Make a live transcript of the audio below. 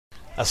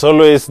As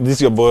always, this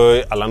is your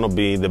boy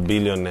Alanobi, the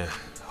billionaire.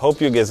 Hope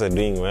you guys are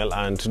doing well,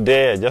 and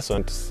today I just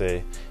want to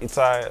say it's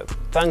a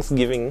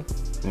Thanksgiving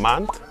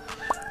month,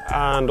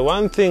 and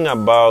one thing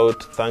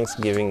about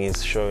Thanksgiving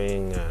is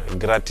showing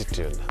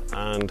gratitude.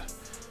 And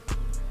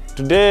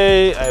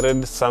today I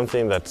read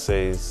something that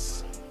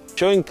says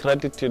showing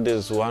gratitude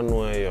is one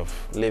way of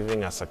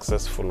living a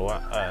successful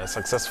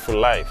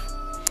life.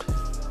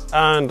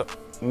 And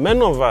many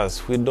of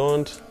us, we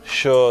don't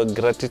show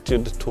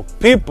gratitude to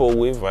people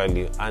we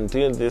value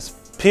until these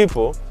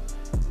people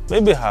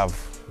maybe have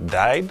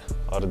died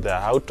or they're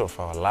out of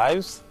our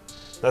lives.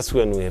 That's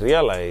when we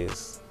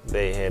realize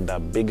they had a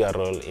bigger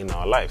role in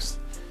our lives.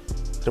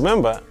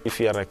 Remember, if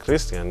you are a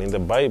Christian, in the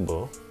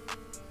Bible,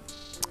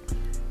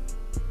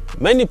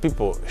 many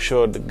people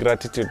showed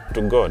gratitude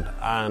to God,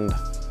 and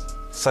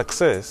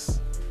success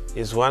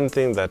is one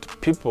thing that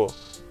people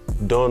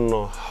don't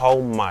know how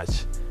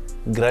much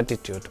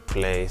gratitude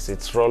plays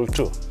its role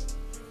too.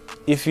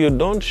 If you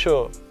don't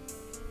show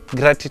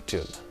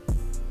gratitude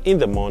in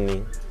the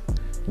morning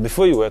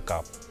before you wake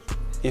up,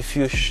 if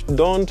you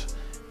don't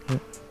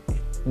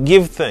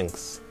give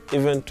thanks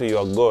even to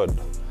your God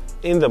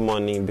in the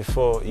morning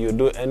before you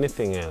do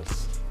anything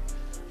else,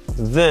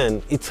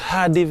 then it's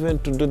hard even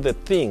to do the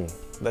thing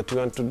that you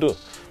want to do.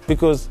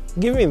 Because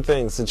giving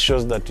thanks, it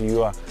shows that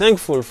you are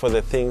thankful for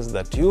the things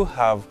that you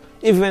have,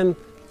 even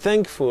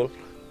thankful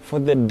for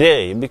the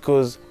day,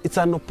 because it's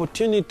an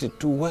opportunity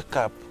to wake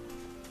up.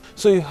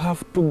 So you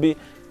have to be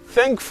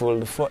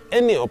thankful for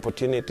any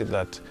opportunity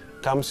that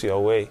comes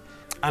your way.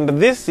 And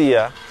this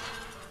year,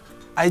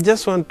 I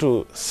just want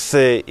to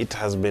say it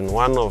has been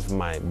one of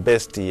my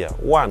best years.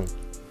 1,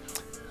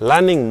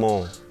 learning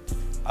more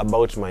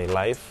about my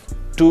life.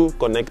 2,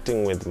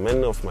 connecting with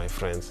many of my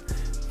friends.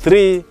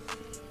 3,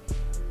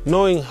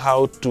 knowing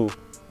how to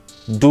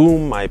do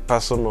my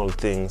personal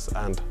things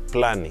and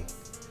planning.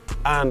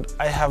 And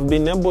I have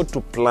been able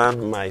to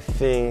plan my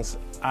things,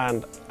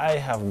 and I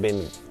have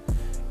been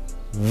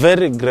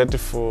very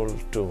grateful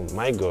to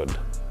my God,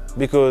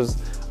 because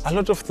a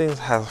lot of things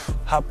have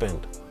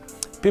happened.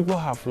 People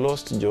have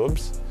lost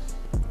jobs.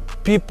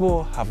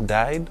 People have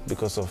died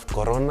because of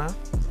corona.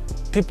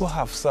 People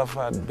have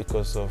suffered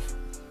because of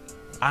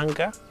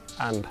anger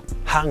and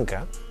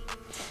hunger.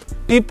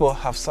 People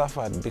have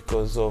suffered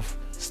because of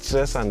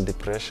stress and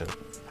depression.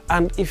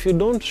 And if you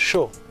don't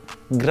show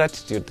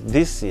gratitude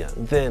this year,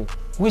 then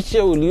which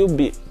year will you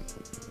be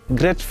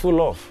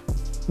grateful of?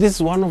 This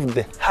is one of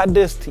the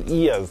hardest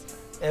years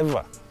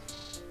ever.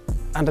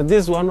 And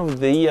this is one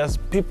of the years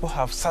people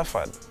have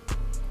suffered.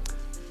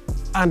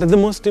 And the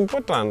most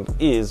important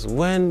is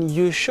when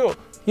you show,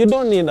 you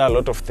don't need a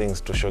lot of things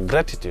to show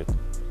gratitude.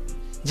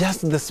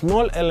 Just the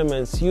small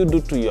elements you do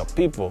to your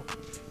people,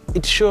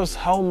 it shows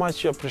how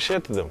much you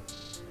appreciate them.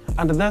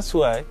 And that's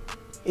why,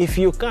 if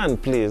you can,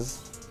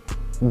 please,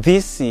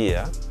 this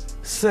year,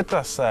 set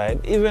aside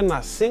even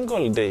a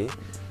single day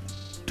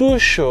to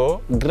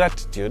show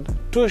gratitude,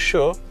 to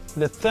show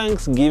the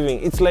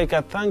Thanksgiving. It's like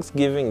a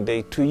Thanksgiving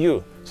day to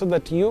you, so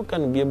that you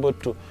can be able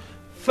to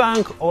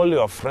thank all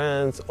your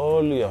friends,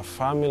 all your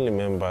family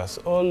members,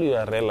 all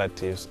your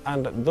relatives,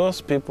 and those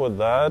people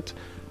that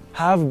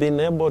have been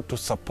able to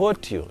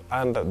support you.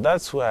 And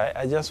that's why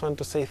I just want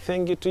to say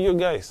thank you to you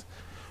guys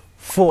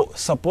for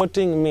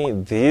supporting me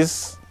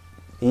this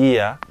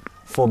year,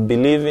 for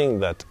believing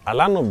that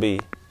Alanobi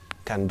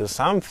can do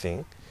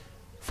something,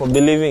 for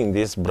believing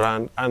this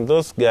brand, and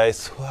those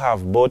guys who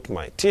have bought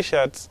my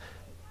t-shirts.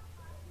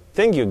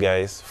 Thank you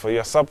guys for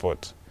your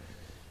support.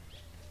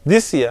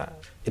 This year,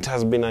 it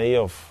has been a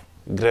year of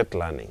great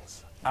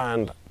learnings,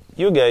 and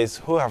you guys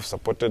who have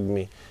supported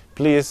me,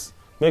 please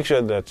make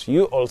sure that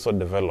you also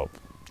develop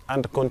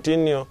and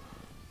continue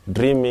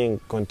dreaming,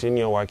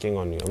 continue working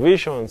on your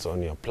visions,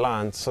 on your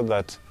plans, so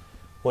that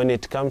when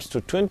it comes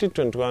to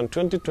 2021,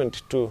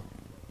 2022,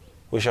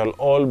 we shall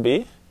all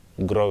be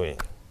growing.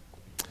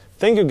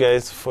 Thank you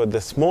guys for the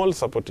small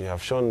support you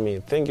have shown me.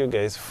 Thank you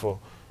guys for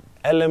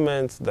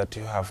elements that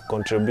you have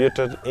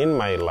contributed in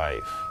my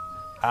life.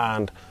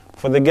 And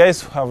for the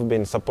guys who have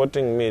been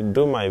supporting me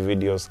do my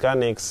videos,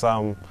 Kanik,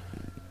 Sam,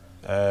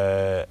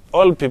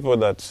 all people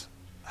that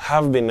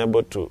have been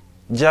able to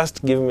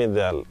just give me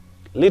their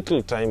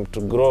little time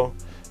to grow,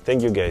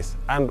 thank you guys.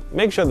 And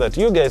make sure that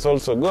you guys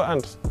also go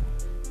and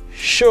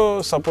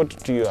show support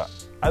to your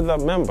other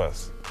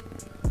members.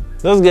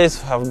 Those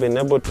guys who have been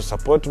able to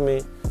support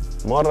me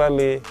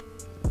morally,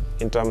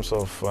 in terms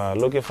of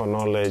looking for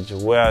knowledge,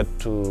 where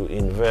to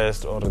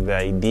invest, or the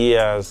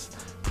ideas,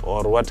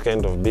 or what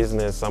kind of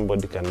business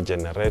somebody can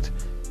generate.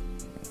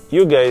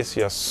 You guys,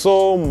 you are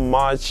so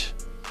much,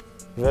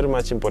 very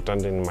much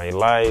important in my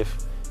life,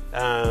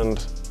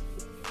 and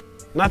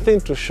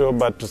nothing to show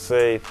but to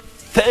say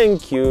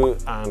thank you,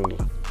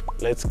 and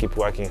let's keep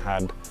working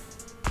hard.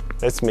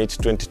 Let's meet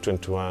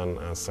 2021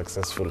 as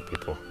successful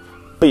people.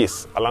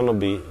 Peace.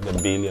 Alanobi, the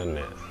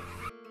billionaire.